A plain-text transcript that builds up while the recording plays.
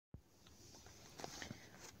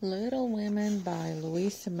Little Women by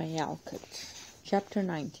Louisa May Alcott. Chapter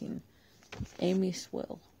 19. Amy's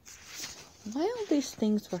Will. While these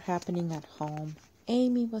things were happening at home,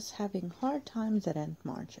 Amy was having hard times at Aunt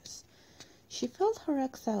March's. She felt her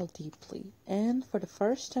exile deeply, and for the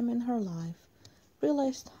first time in her life,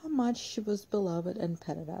 realized how much she was beloved and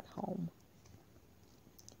petted at home.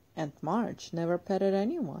 Aunt March never petted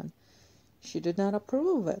anyone. She did not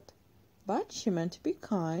approve of it. But she meant to be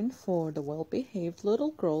kind, for the well-behaved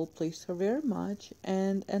little girl pleased her very much,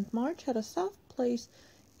 and Aunt March had a soft place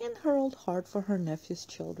in her old heart for her nephew's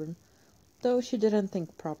children, though she didn't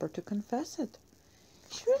think proper to confess it.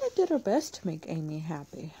 She really did her best to make Amy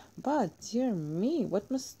happy, but, dear me,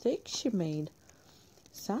 what mistakes she made.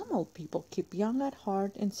 Some old people keep young at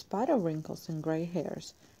heart in spite of wrinkles and gray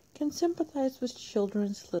hairs, can sympathize with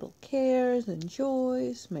children's little cares and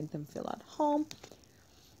joys, make them feel at home,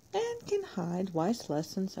 and can hide wise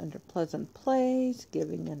lessons under pleasant plays,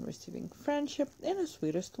 giving and receiving friendship in the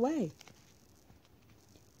sweetest way.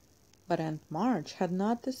 But Aunt March had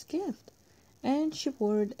not this gift, and she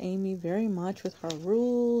worried Amy very much with her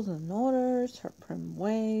rules and orders, her prim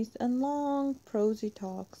ways, and long prosy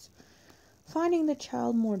talks. Finding the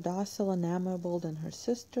child more docile and amiable than her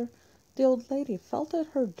sister, the old lady felt it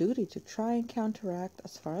her duty to try and counteract,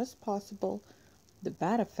 as far as possible, the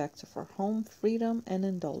bad effects of her home freedom and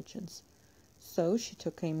indulgence. So she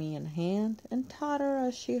took Amy in hand and taught her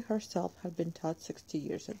as she herself had been taught 60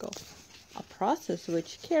 years ago, a process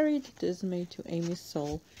which carried dismay to Amy's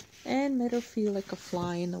soul and made her feel like a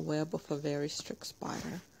fly in the web of a very strict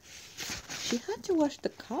spider. She had to wash the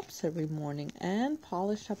cups every morning and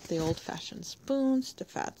polish up the old-fashioned spoons, the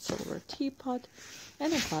fat silver teapot,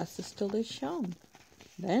 and the glasses till they shone.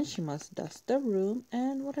 Then she must dust the room,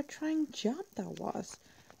 and what a trying job that was!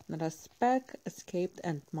 Not a speck escaped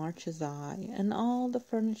Aunt March's eye, and all the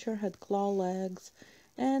furniture had claw legs,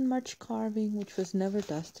 and much carving which was never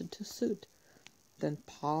dusted to suit. Then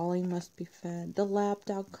Polly must be fed, the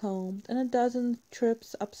lapdog combed, and a dozen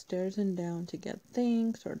trips upstairs and down to get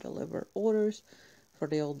things or deliver orders, for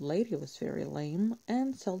the old lady was very lame,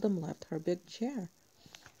 and seldom left her big chair.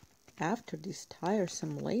 After these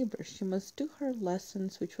tiresome labors, she must do her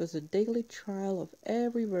lessons, which was a daily trial of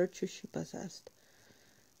every virtue she possessed.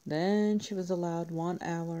 Then she was allowed 1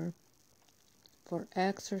 hour for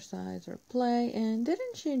exercise or play, and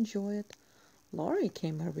didn't she enjoy it? Laurie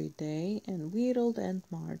came every day and wheedled Aunt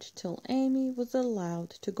March till Amy was allowed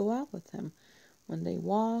to go out with him, when they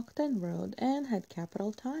walked and rode and had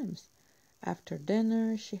capital times. After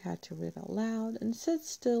dinner she had to read aloud and sit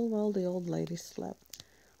still while the old lady slept,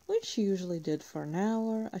 which she usually did for an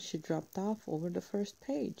hour as she dropped off over the first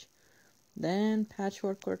page. Then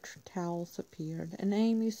patchwork or towels appeared, and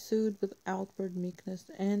Amy sewed with outward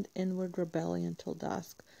meekness and inward rebellion till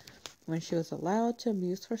dusk, when she was allowed to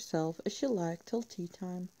amuse herself as she liked till tea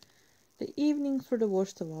time. The evenings were the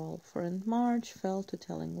worst of all, for Aunt March fell to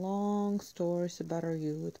telling long stories about her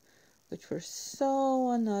youth, which were so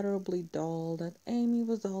unutterably dull that Amy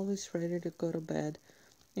was always ready to go to bed,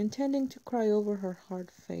 intending to cry over her hard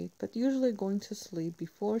fate, but usually going to sleep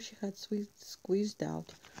before she had squeezed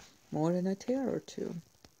out more than a tear or two.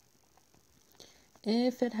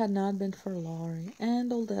 If it had not been for Laurie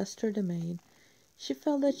and old Esther the maid, she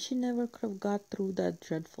felt that she never could have got through that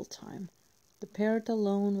dreadful time. The parrot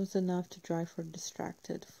alone was enough to drive her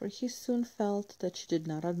distracted, for he soon felt that she did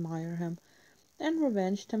not admire him, and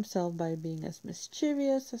revenged himself by being as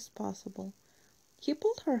mischievous as possible. He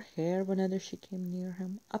pulled her hair whenever she came near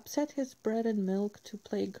him, upset his bread and milk to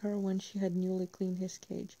plague her when she had newly cleaned his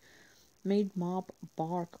cage, made Mop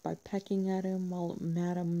bark by pecking at him while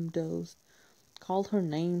Madame dozed, called her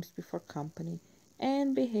names before company,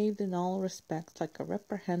 and behaved in all respects like a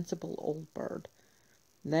reprehensible old bird.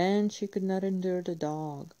 Then she could not endure the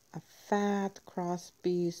dog, a fat, cross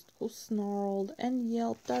beast, who snarled and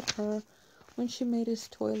yelped at her when she made his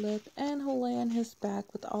toilet, and who lay on his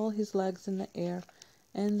back with all his legs in the air,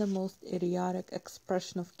 and the most idiotic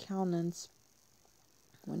expression of countenance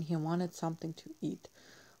when he wanted something to eat,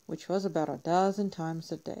 which was about a dozen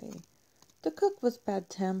times a day. The cook was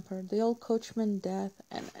bad-tempered, the old coachman deaf,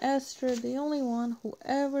 and Esther the only one who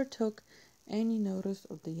ever took any notice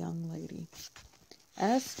of the young lady.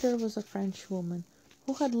 Esther was a Frenchwoman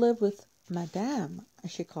who had lived with Madame,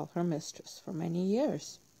 as she called her mistress, for many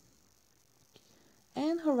years,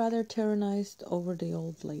 and who rather tyrannized over the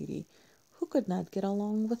old lady, who could not get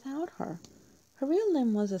along without her. Her real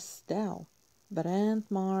name was Estelle, but Aunt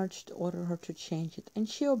March ordered her to change it, and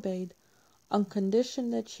she obeyed, on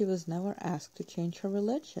condition that she was never asked to change her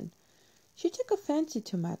religion. She took a fancy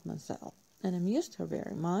to Mademoiselle, and amused her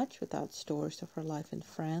very much, without stories of her life in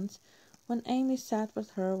France, when Amy sat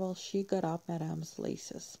with her while she got up Madame's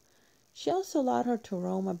laces. She also allowed her to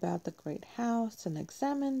roam about the great house and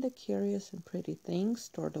examine the curious and pretty things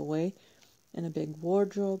stored away in the big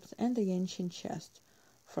wardrobes and the ancient chests,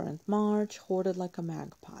 for Aunt March hoarded like a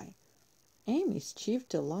magpie. Amy's chief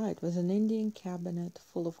delight was an Indian cabinet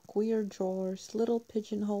full of queer drawers, little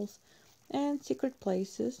pigeonholes, and secret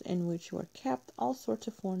places in which were kept all sorts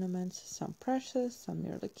of ornaments, some precious, some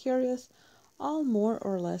merely curious, all more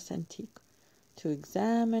or less antique. To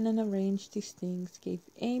examine and arrange these things gave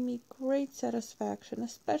Amy great satisfaction,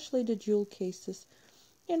 especially the jewel cases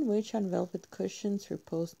in which on velvet cushions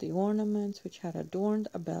reposed the ornaments which had adorned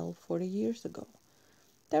a belle 40 years ago.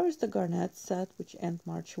 There was the garnet set which Aunt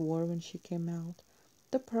March wore when she came out,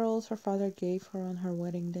 the pearls her father gave her on her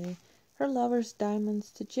wedding day, her lover's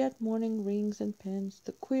diamonds, the jet mourning rings and pins,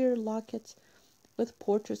 the queer lockets with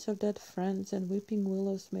portraits of dead friends and weeping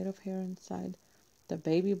willows made of hair inside, the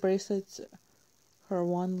baby bracelets her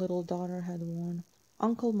one little daughter had worn,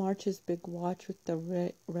 Uncle March's big watch with the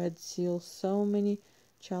red seal so many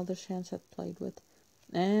childish hands had played with,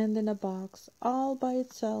 and in a box, all by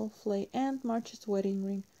itself, lay Aunt March's wedding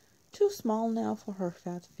ring, too small now for her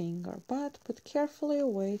fat finger, but put carefully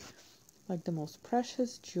away like the most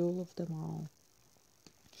precious jewel of them all.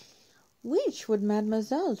 "Which would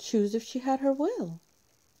Mademoiselle choose if she had her will?"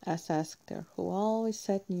 asked Esther, who always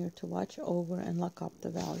sat near to watch over and lock up the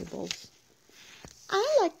valuables.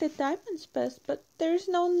 "I like the diamonds best, but there's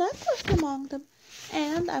no necklace among them,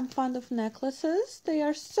 and I'm fond of necklaces. They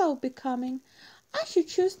are so becoming. I should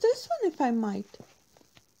choose this one if I might,"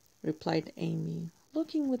 replied Amy,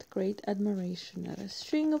 looking with great admiration at a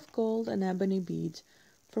string of gold and ebony beads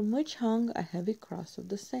from which hung a heavy cross of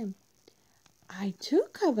the same. "I do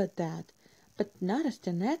covet that, but not as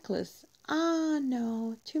the necklace. Ah,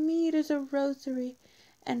 no, to me it is a rosary,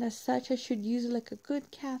 and as such I should use it like a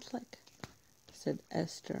good Catholic," said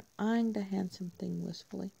Esther, eyeing the handsome thing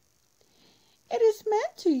wistfully. "It is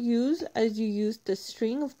meant to use as you used the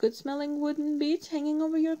string of good-smelling wooden beads hanging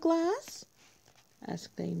over your glass?"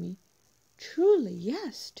 asked Amy. "Truly,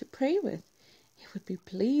 yes, to pray with. It would be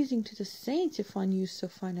pleasing to the saints if one used so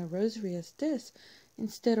fine a rosary as this,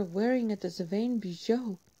 instead of wearing it as a vain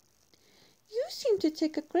bijou." "You seem to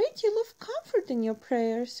take a great deal of comfort in your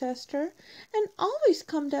prayers, Esther, and always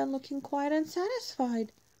come down looking quiet and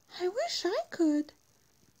satisfied. I wish I could."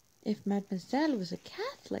 "If Mademoiselle was a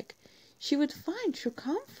Catholic, she would find true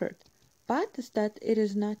comfort. But as that it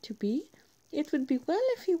is not to be, it would be well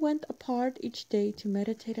if you went apart each day to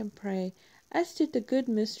meditate and pray, as did the good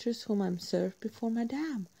mistress whom I served before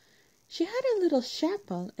Madame. She had a little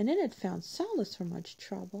chapel, and in it found solace for much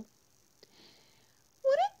trouble."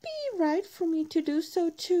 "Would it be right for me to do so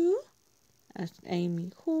too?" asked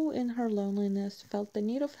Amy, who in her loneliness felt the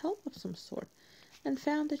need of help of some sort, and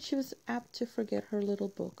found that she was apt to forget her little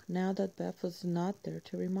book, now that Beth was not there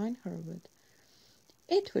to remind her of it.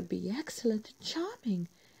 "It would be excellent and charming,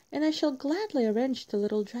 and I shall gladly arrange the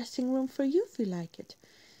little dressing-room for you if you like it.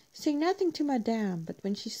 Say nothing to Madame, but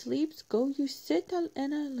when she sleeps, go you sit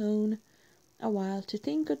in alone a while to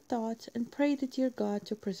think good thoughts, and pray the dear God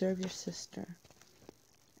to preserve your sister."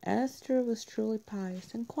 Esther was truly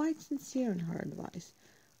pious and quite sincere in her advice,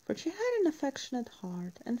 for she had an affectionate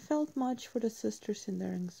heart, and felt much for the sisters in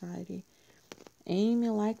their anxiety. Amy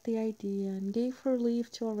liked the idea, and gave her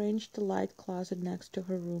leave to arrange the light closet next to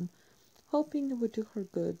her room, hoping it would do her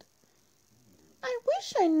good. "I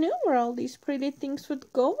wish I knew where all these pretty things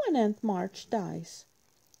would go when Aunt March dies,"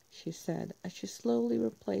 she said, as she slowly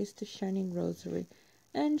replaced the shining rosary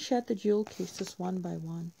and shut the jewel cases one by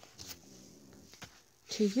one.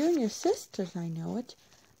 "To you and your sisters, I know it.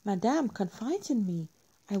 Madame confides in me.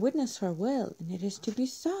 I witness her will, and it is to be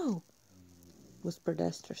so," whispered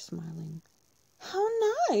Esther, smiling. "How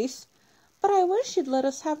nice! But I wish you'd let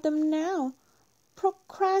us have them now.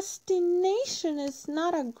 Procrastination is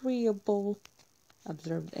not agreeable,"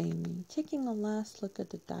 observed Amy, taking a last look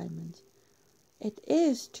at the diamonds. "It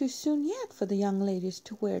is too soon yet for the young ladies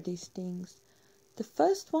to wear these things. The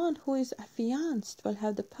first one who is affianced will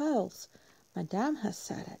have the pearls. Madame has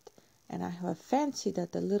said it, and I have a fancy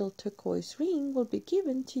that the little turquoise ring will be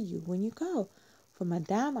given to you when you go, for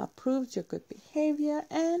Madame approves your good behavior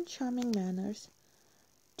and charming manners."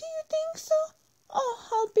 "Do you think so? Oh,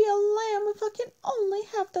 I'll be a lamb if I can only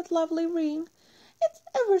have that lovely ring. It's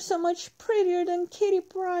ever so much prettier than Kitty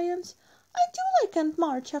Bryant's. I do like Aunt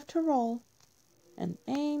March after all." And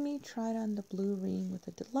Amy tried on the blue ring with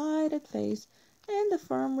a delighted face and a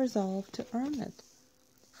firm resolve to earn it.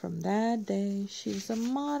 From that day she was a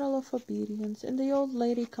model of obedience, and the old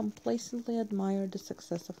lady complacently admired the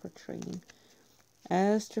success of her training.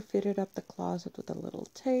 Esther fitted up the closet with a little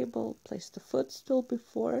table, placed a footstool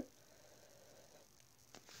before it,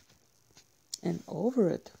 and over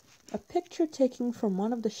it a picture taken from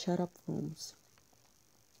one of the shut-up rooms.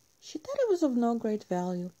 She thought it was of no great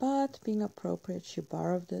value, but, being appropriate, she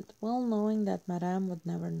borrowed it, well knowing that Madame would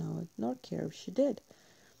never know it, nor care if she did.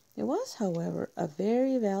 It was, however, a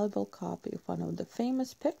very valuable copy of one of the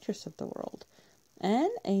famous pictures of the world,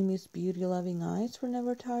 and Amy's beauty-loving eyes were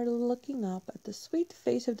never tired of looking up at the sweet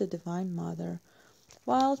face of the Divine Mother,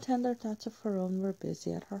 while tender thoughts of her own were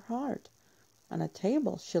busy at her heart. On a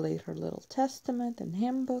table she laid her little Testament and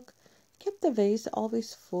hymn-book, kept the vase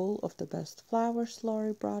always full of the best flowers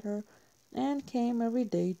Laurie brought her, and came every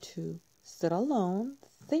day to sit alone,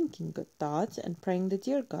 thinking good thoughts and praying the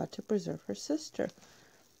dear God to preserve her sister.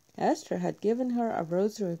 Esther had given her a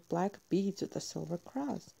rosary of black beads with a silver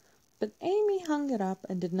cross, but Amy hung it up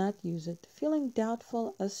and did not use it, feeling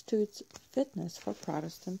doubtful as to its fitness for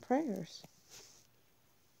Protestant prayers.